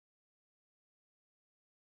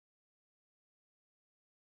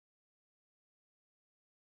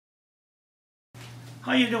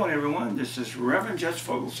How you doing, everyone? This is Rev-Jess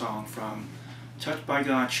Foglesong from Touched by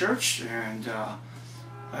God Church, and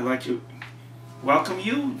I'd like to welcome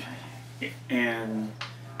you and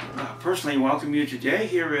personally welcome you today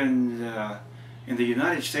here in the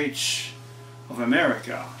United States of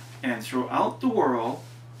America and throughout the world,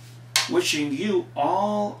 wishing you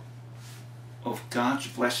all of God's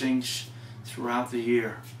blessings throughout the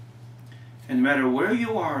year. And no matter where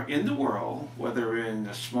you are in the world, whether in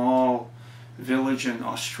a small village in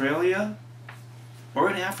Australia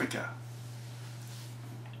or in Africa,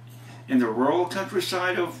 in the rural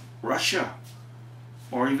countryside of Russia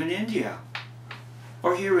or even India,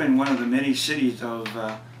 or here in one of the many cities of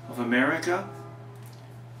America,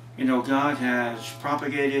 you know, God has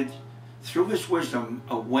propagated through His wisdom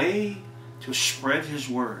a way to spread His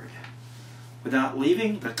word without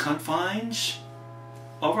leaving the confines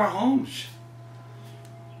of our homes.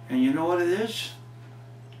 And you know what it is?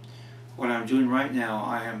 What I'm doing right now,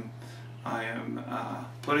 I am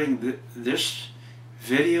putting this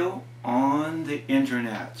video on the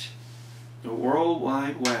internet, the World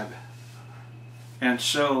Wide Web. And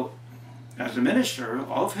so, as a minister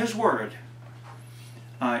of His Word,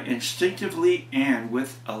 I instinctively and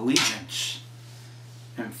with allegiance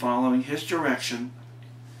am following His direction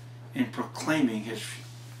in proclaiming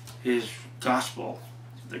His gospel,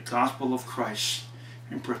 the gospel of Christ,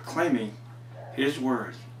 and proclaiming His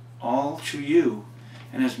Word all to you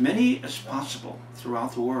and as many as possible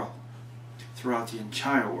throughout the world, throughout the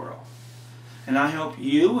entire world. And I hope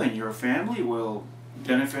you and your family will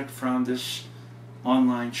benefit from this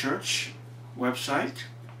online church website,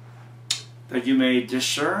 that you may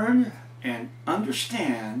discern and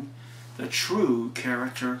understand the true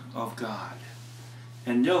character of God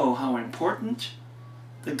and know how important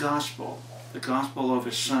the gospel of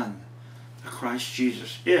His Son, the Christ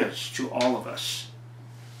Jesus, is to all of us.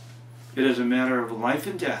 It is a matter of life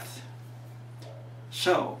and death.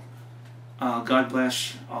 So, God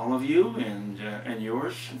bless all of you and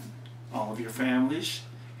yours, and all of your families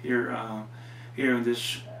here in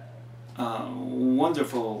this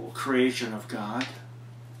wonderful creation of God,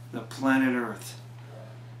 the planet Earth.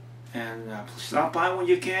 And stop by when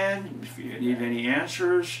you can if you need any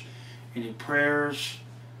answers, any prayers,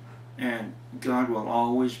 and God will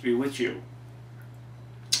always be with you.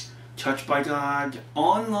 Touched by God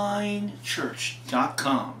Online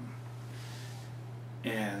Church.com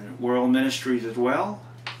and World Ministries as well.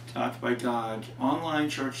 Touched by God Online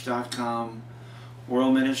Church.com,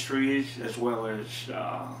 World Ministries, as well as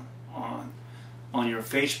on your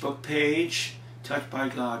Facebook page. Touched by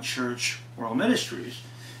God Church World Ministries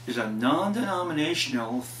is a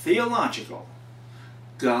non-denominational, theological,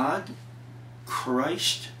 God,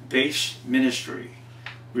 Christ-based ministry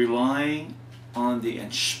relying on the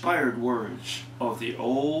inspired words of the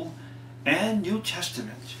Old and New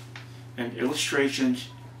Testament and illustrations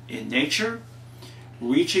in nature,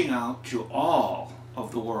 reaching out to all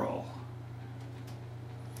of the world.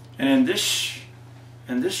 And in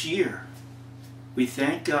this year, we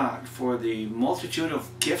thank God for the multitude of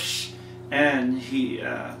gifts and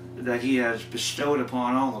that He has bestowed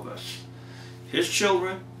upon all of us, His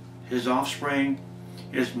children, His offspring,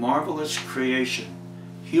 His marvelous creation,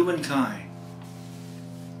 humankind.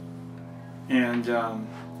 And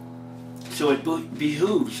so it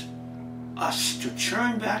behooves us to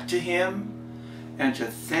turn back to Him and to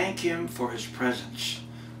thank Him for His presence,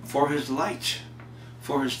 for His light,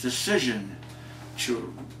 for His decision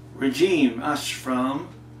to redeem us from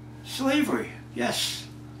slavery. Yes,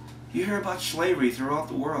 you hear about slavery throughout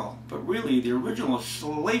the world, but really the original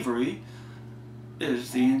slavery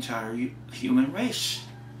is the entire human race.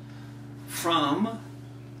 From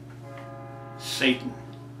Satan,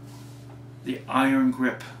 the iron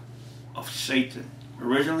grip of Satan,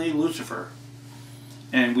 originally Lucifer.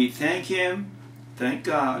 And we thank Him, thank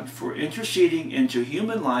God, for interceding into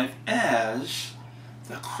human life as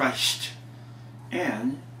the Christ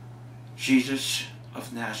and Jesus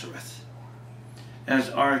of Nazareth, as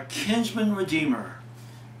our kinsman redeemer,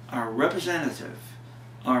 our representative,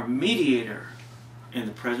 our mediator in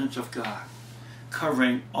the presence of God,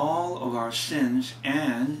 covering all of our sins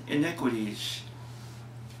and iniquities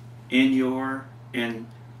in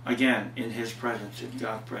His presence, in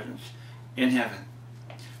God's presence, in heaven.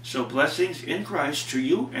 So blessings in Christ to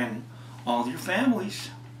you and all your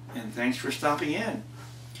families, and thanks for stopping in.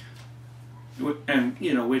 And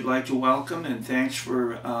you know, we'd like to welcome and thanks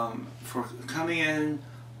for coming in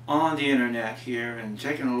on the internet here and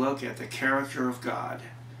taking a look at the character of God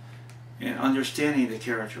and understanding the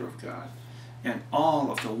character of God and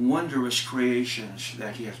all of the wondrous creations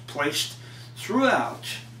that He has placed throughout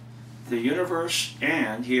the universe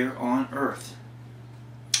and here on earth.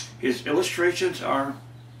 His illustrations are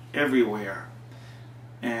everywhere.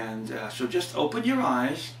 And so just open your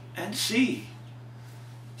eyes and see.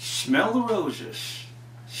 Smell the roses.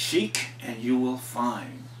 Seek and you will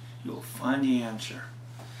find. You will find the answer.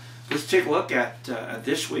 Let's take a look at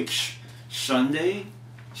this week's Sunday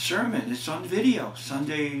sermon. It's on video.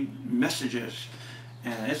 Sunday messages.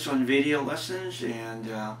 And it's on video lessons. And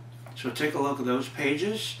so take a look at those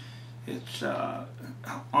pages. It's,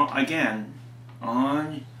 again,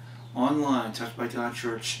 online,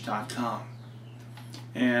 touchedbygodchurch.com.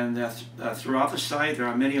 And throughout the site there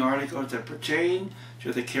are many articles that pertain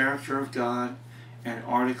to the character of God and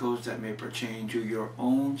articles that may pertain to your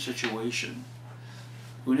own situation.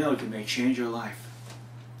 Who knows, it may change your life.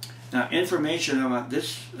 Now, information about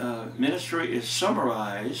this ministry is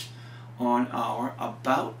summarized on our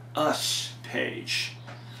About Us page,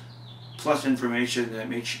 plus information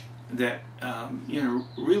that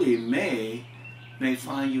really may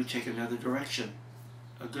find you take another direction,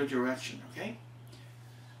 a good direction. Okay.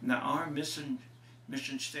 Now, our mission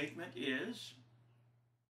statement is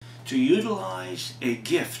to utilize a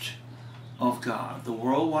gift of God, the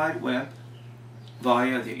World Wide Web,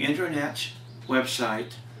 via the internet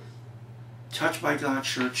website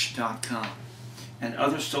touchedbygodchurch.com and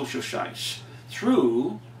other social sites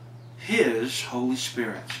through His Holy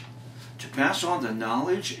Spirit to pass on the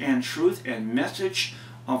knowledge and truth and message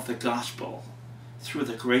of the gospel through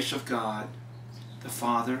the grace of God, the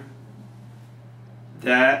Father,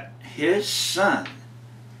 that His Son,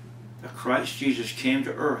 the Christ Jesus, came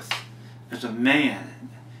to earth as a man,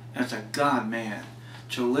 as a God-man,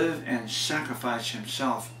 to live and sacrifice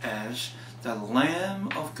Himself as the Lamb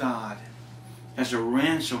of God, as a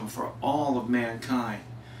ransom for all of mankind,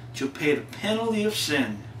 to pay the penalty of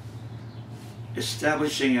sin,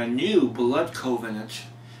 establishing a new blood covenant,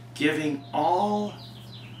 giving all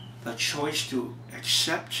the choice to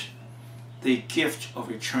accept the gift of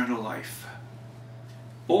eternal life,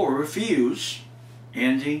 or refuse,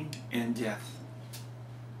 ending in death.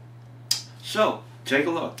 So, take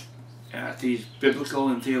a look at these biblical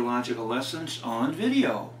and theological lessons on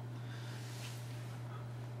video.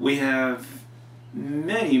 We have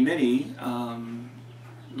many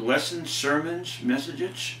lessons, sermons,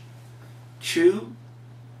 messages, two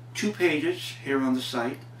pages here on the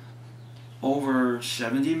site, over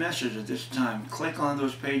 70 messages at this time. Click on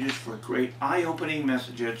those pages for great eye-opening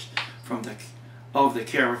messages of the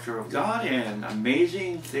character of God and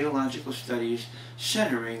amazing theological studies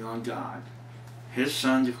centering on God, His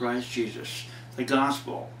Son, the Christ Jesus, the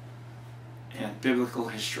gospel, and biblical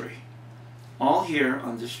history. All here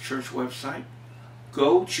on this church website.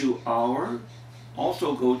 Go to our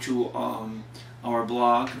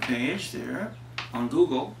blog page there on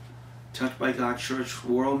Google, Touched by God Church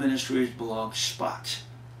World Ministries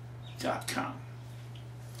blogspot.com.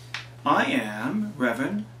 I am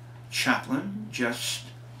Reverend Chaplain Just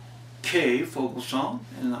K. Foglesong,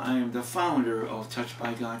 and I am the founder of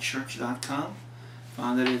touchedbygodchurch.com.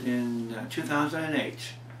 Founded it in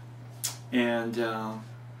 2008. And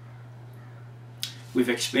we've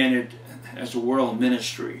expanded as a world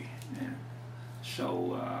ministry. And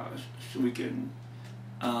so we can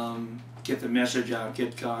get the message out,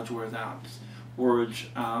 get God's words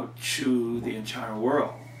out to the entire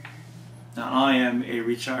world. Now, I am a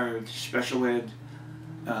retired special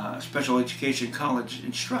education college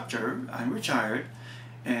instructor. I'm retired,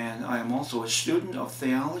 and I am also a student of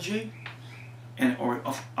theology, and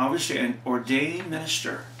obviously an ordained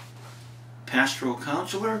minister, pastoral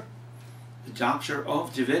counselor, the Doctor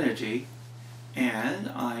of Divinity,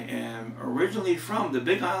 and I am originally from the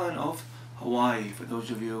Big Island of Hawaii. For those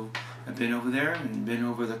of you who have been over there and been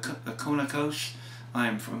over the Kona coast, I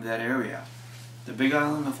am from that area, the Big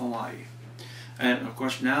Island of Hawaii. And of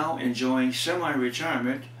course now enjoying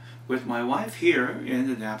semi-retirement with my wife here in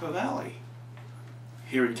the Napa Valley,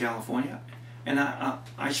 here in California. And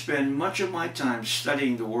I spend much of my time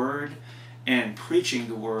studying the Word and preaching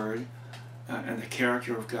the Word and the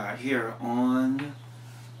character of God here on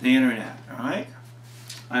the internet, all right?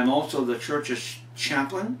 I'm also the church's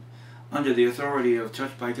chaplain under the authority of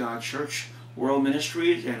Touched by God Church World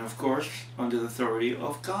Ministries, and of course under the authority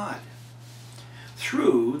of God,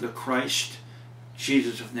 through the Christ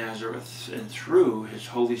Jesus of Nazareth and through His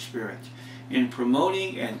Holy Spirit, in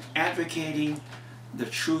promoting and advocating the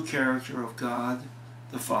true character of God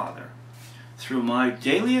the Father through my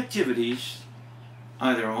daily activities,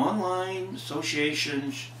 either online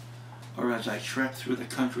associations or as I trek through the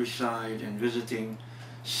countryside and visiting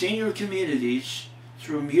senior communities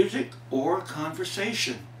through music or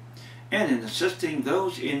conversation, and in assisting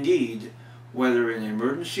those in need, whether in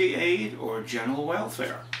emergency aid or general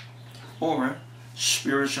welfare, or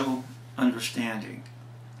spiritual understanding.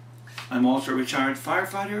 I'm also a retired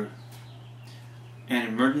firefighter and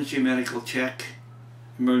emergency medical tech,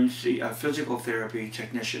 emergency physical therapy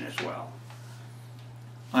technician as well.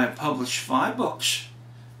 I have published 5 books.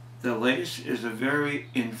 The latest is a very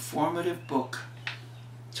informative book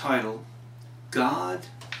titled God,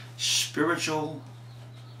 Spiritual,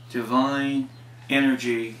 Divine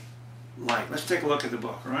Energy, Light. Let's take a look at the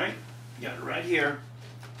book, all right? You got it right here.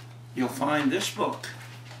 You'll find this book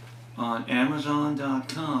on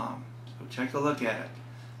Amazon.com. So take a look at it.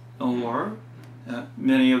 Or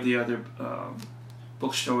many of the other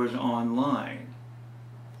bookstores online.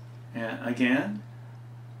 And again,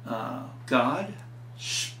 God,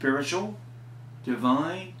 Spiritual,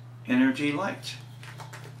 Divine Energy, Light.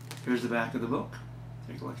 Here's the back of the book.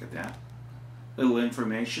 Take a look at that. Little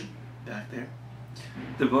information back there.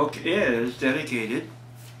 The book is dedicated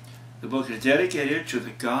to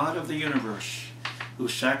the God of the universe, who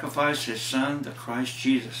sacrificed his Son, the Christ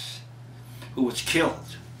Jesus, who was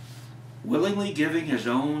killed, willingly giving his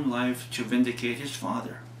own life to vindicate his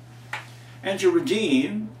Father and to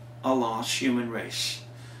redeem a lost human race.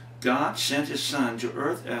 God sent his Son to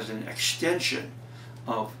earth as an extension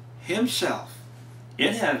of himself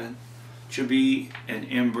in heaven to be an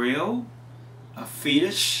embryo, a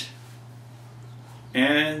fetus,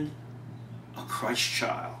 and a Christ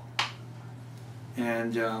child.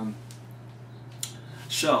 And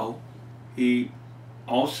so he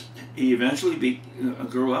eventually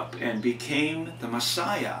grew up and became the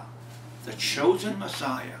Messiah, the chosen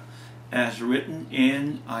Messiah, as written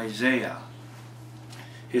in Isaiah.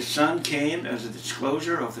 His Son came as a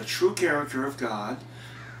disclosure of the true character of God,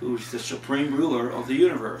 who is the supreme ruler of the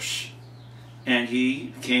universe. And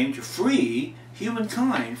he came to free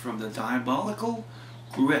humankind from the diabolical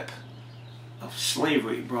grip of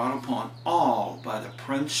slavery brought upon all by the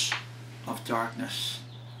Prince of Darkness,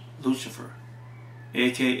 Lucifer,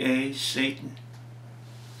 aka Satan.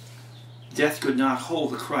 Death could not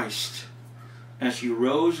hold the Christ. As he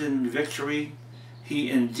rose in victory, he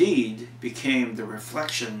indeed became the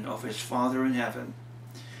reflection of his Father in heaven,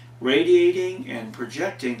 radiating and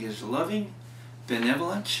projecting his loving,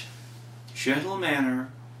 benevolent, gentle manner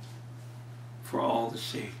for all to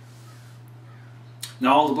see.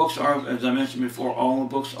 Now all the books are, as I mentioned before, all the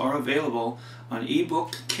books are available on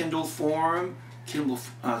ebook, Kindle format,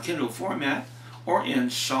 or in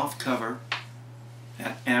soft cover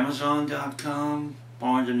at Amazon.com,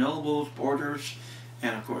 Barnes & Noble, Borders,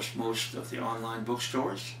 and of course most of the online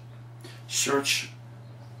bookstores. Search,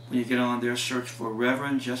 when you get on there, search for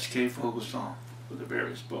Rev-Jess Foglesong for the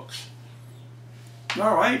various books.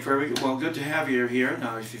 All right, very good. Well, good to have you here.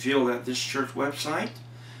 Now, if you feel that this church website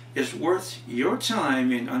is worth your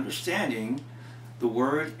time in understanding the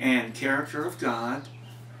Word and character of God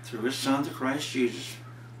through His Son, the Christ Jesus,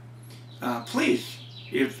 please,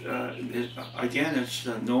 again, it's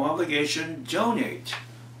no obligation, donate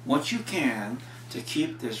what you can to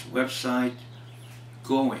keep this website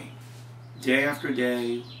going day after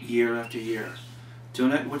day, year after year.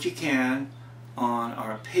 Donate what you can on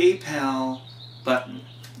our PayPal button,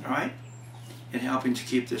 all right, in helping to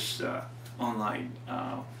keep this online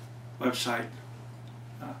website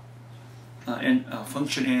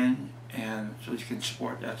functioning, and so you can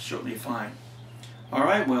support. That's certainly fine. All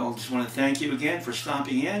right, well, just want to thank you again for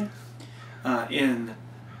stopping in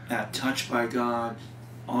at Touched by God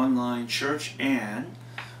Online Church, and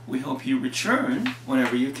we hope you return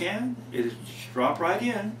whenever you can. Just drop right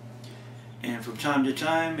in, and from time to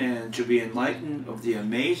time, and to be enlightened of the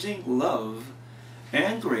amazing love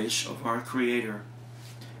and grace of our Creator,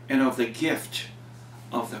 and of the gift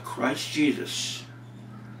of the Christ Jesus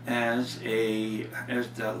as the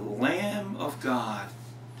Lamb of God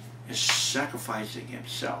is sacrificing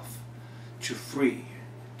himself to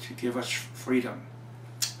give us freedom,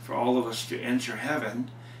 for all of us to enter heaven.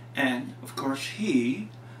 And of course he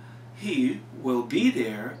will be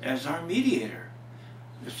there as our mediator.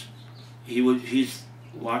 He's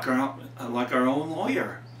like our own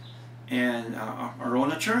lawyer and our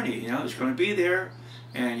own attorney. You know, he's going to be there,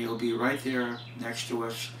 and he'll be right there next to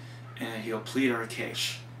us, and he'll plead our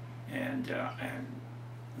case. And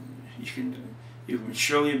you can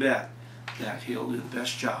surely bet that he'll do the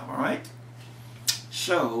best job. All right.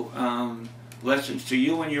 So blessings to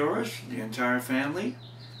you and yours, the entire family.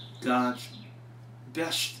 God's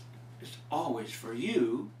best is always for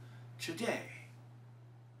you today.